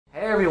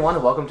everyone,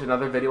 and welcome to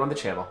another video on the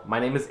channel. My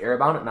name is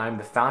Airbound, and I am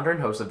the founder and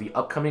host of the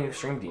upcoming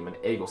Extreme Demon,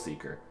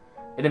 Aegleseeker.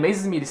 It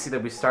amazes me to see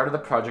that we started the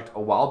project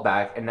a while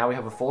back, and now we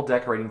have a full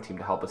decorating team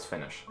to help us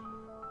finish.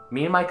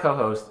 Me and my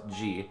co-host,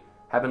 G,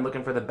 have been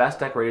looking for the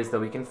best decorators that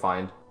we can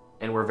find,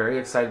 and we're very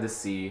excited to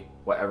see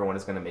what everyone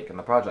is going to make in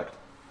the project.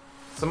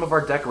 Some of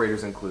our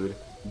decorators include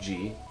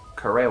G,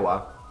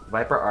 Karewa,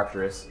 Viper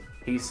Arcturus,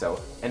 Hiso,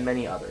 and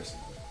many others.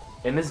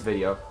 In this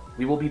video,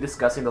 we will be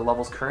discussing the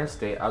level's current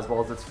state as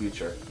well as its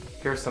future.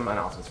 Here's some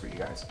announcements for you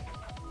guys.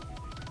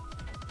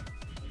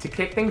 To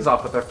kick things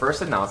off with our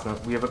first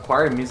announcement, we have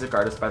acquired a music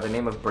artist by the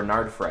name of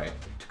Bernard Frey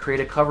to create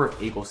a cover of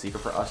Aegleseeker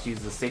for us to use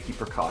as a safety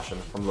precaution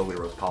from Low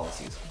Rose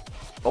policies.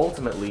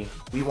 Ultimately,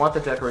 we want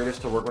the decorators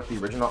to work with the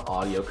original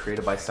audio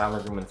created by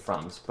Silentroom and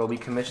Frums, but we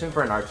commissioned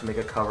Bernard to make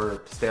a cover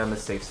to stay on the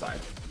safe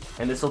side,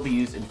 and this will be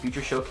used in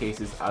future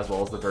showcases as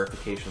well as the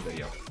verification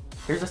video.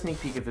 Here's a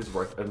sneak peek of his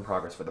work in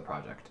progress for the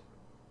project.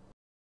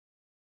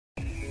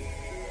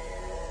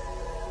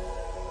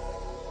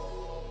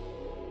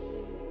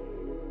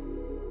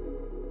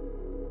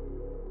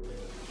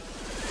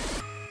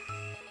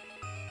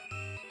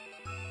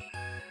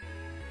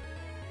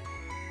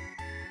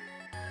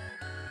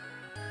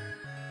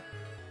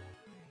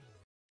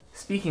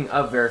 Speaking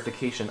of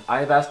verification,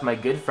 I have asked my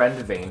good friend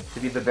Vane to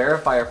be the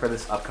verifier for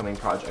this upcoming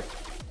project.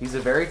 He's a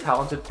very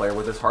talented player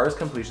with his hardest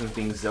completions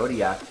being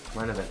Zodiac,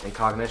 Renovant, and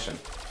Cognition.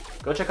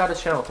 Go check out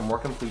his channel for more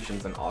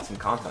completions and awesome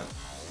content.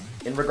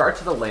 In regard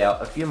to the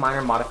layout, a few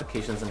minor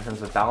modifications in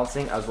terms of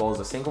balancing as well as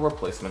a single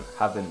replacement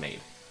have been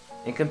made.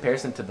 In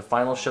comparison to the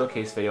final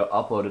showcase video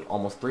uploaded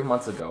almost 3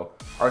 months ago,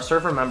 our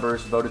server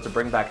members voted to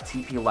bring back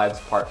TP Live's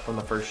part from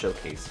the first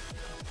showcase.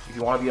 If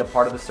you want to be a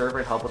part of the server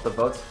and help with the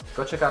votes,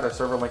 go check out our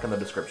server link in the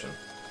description.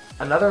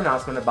 Another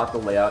announcement about the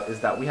layout is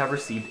that we have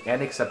received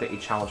and accepted a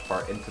challenge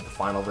part into the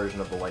final version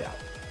of the layout.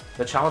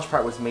 The challenge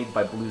part was made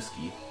by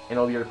Blueski, and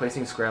will be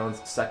replacing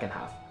Skrellin's second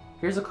half.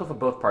 Here's a clip of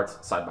both parts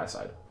side by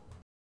side.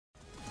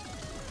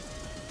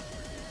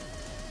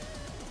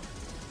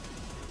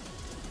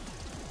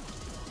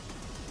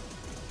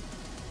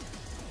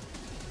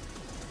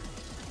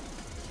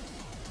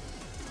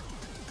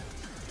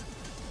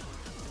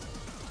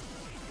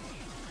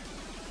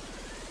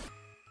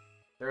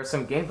 There are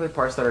some gameplay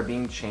parts that are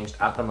being changed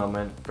at the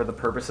moment for the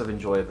purpose of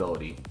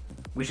enjoyability.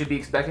 We should be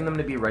expecting them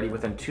to be ready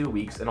within 2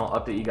 weeks, and I'll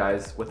update you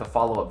guys with a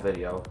follow-up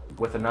video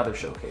with another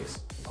showcase.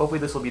 Hopefully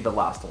this will be the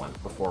last one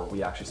before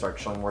we actually start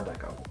showing more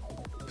deco.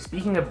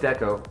 Speaking of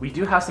deco, we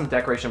do have some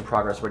decoration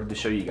progress ready to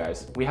show you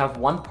guys. We have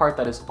one part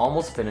that is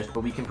almost finished,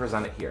 but we can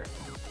present it here.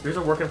 Here's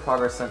a work in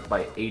progress sent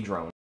by A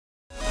Drone.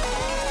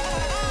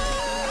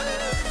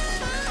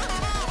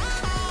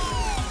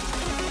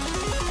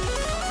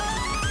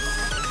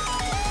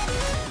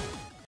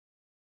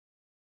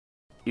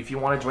 If you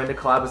want to join the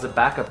collab as a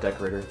backup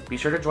decorator, be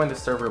sure to join the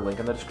server link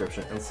in the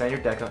description and send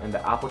your deco in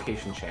the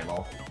application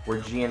channel where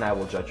G and I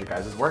will judge your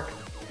guys' work.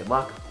 Good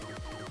luck!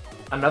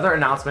 Another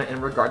announcement in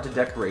regard to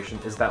decoration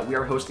is that we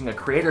are hosting a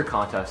creator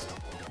contest.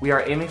 We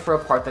are aiming for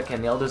a part that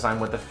can nail design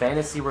with a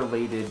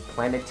fantasy-related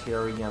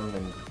planetarium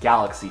and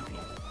galaxy theme.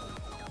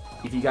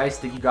 If you guys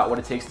think you got what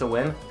it takes to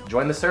win,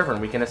 join the server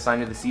and we can assign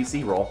you the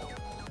CC role.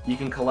 You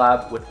can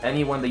collab with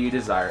anyone that you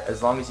desire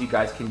as long as you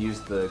guys can use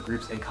the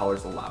groups and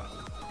colors allowed.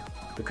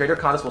 The creator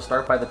contest will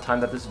start by the time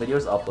that this video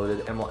is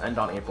uploaded and will end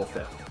on April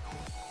 5th.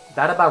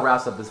 That about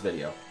wraps up this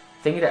video.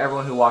 Thank you to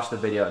everyone who watched the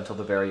video until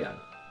the very end.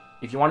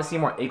 If you want to see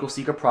more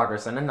Aegleseeker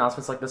progress and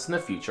announcements like this in the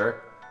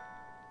future,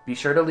 be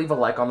sure to leave a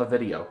like on the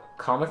video,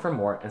 comment for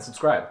more, and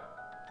subscribe.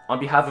 On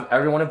behalf of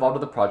everyone involved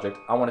with the project,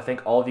 I want to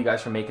thank all of you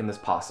guys for making this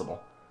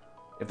possible.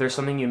 If there's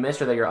something you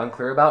missed or that you're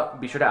unclear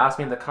about, be sure to ask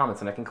me in the comments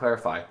and I can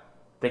clarify.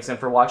 Thanks again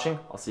for watching.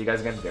 I'll see you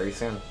guys again very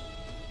soon.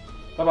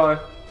 Bye bye.